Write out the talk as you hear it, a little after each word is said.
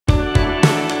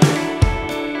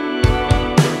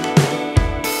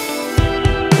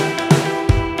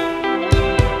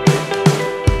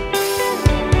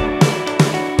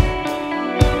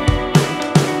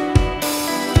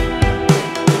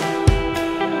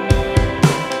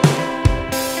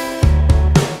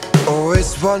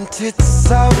wanted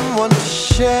someone to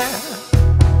share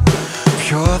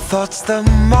pure thoughts the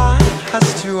mind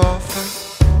has to offer,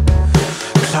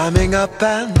 climbing up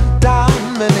and down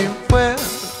many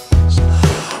wells,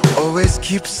 always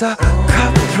keeps a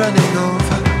cup running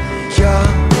over.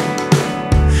 Young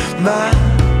man,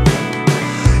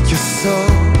 you're so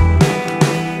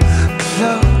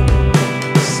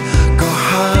close, go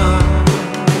harness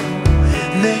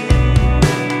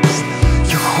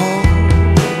your whole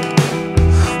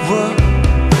world.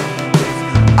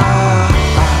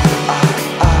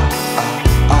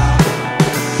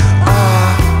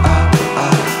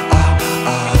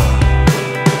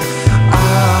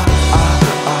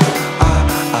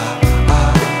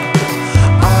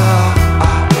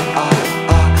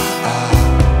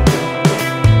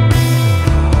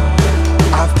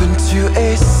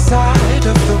 A side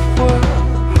of the world,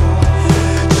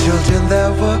 children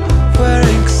there were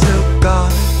wearing silk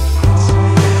garments.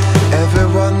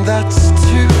 Everyone that's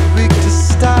too weak to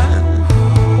stand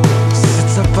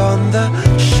sits upon the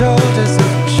shoulders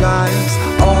of giants.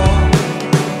 All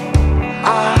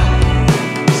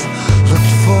eyes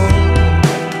looked forward,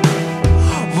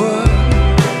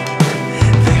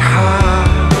 they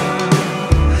harnessed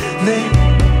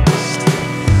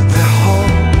their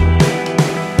whole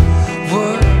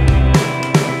word.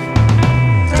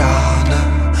 Donna,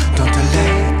 don't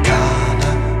delay,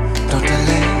 Donna, don't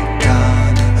delay,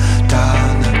 Donna,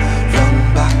 Donna, run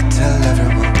back, tell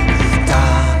everyone.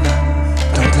 Donna,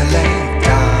 don't delay,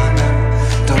 Donna,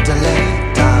 don't delay,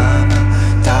 Donna,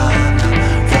 Donna,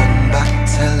 run back,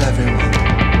 tell everyone.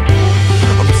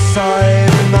 I'm sorry,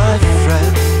 my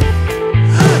friend,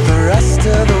 the rest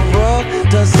of the world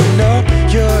doesn't know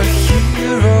you're a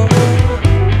hero.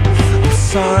 I'm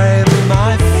sorry,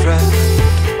 my friend,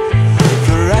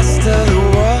 the rest of the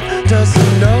world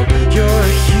doesn't know you're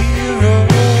a hero.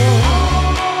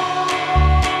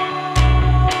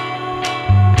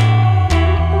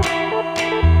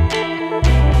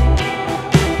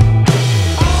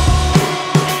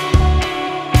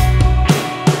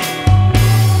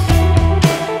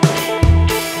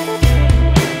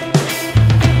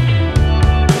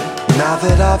 Now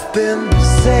that I've been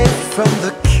saved from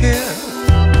the kill,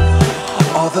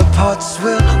 all the parts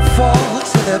will fall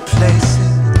to their places.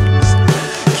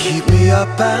 Keep me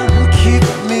up and keep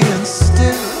me in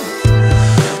still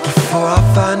before I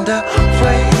find a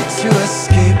way to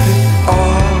escape.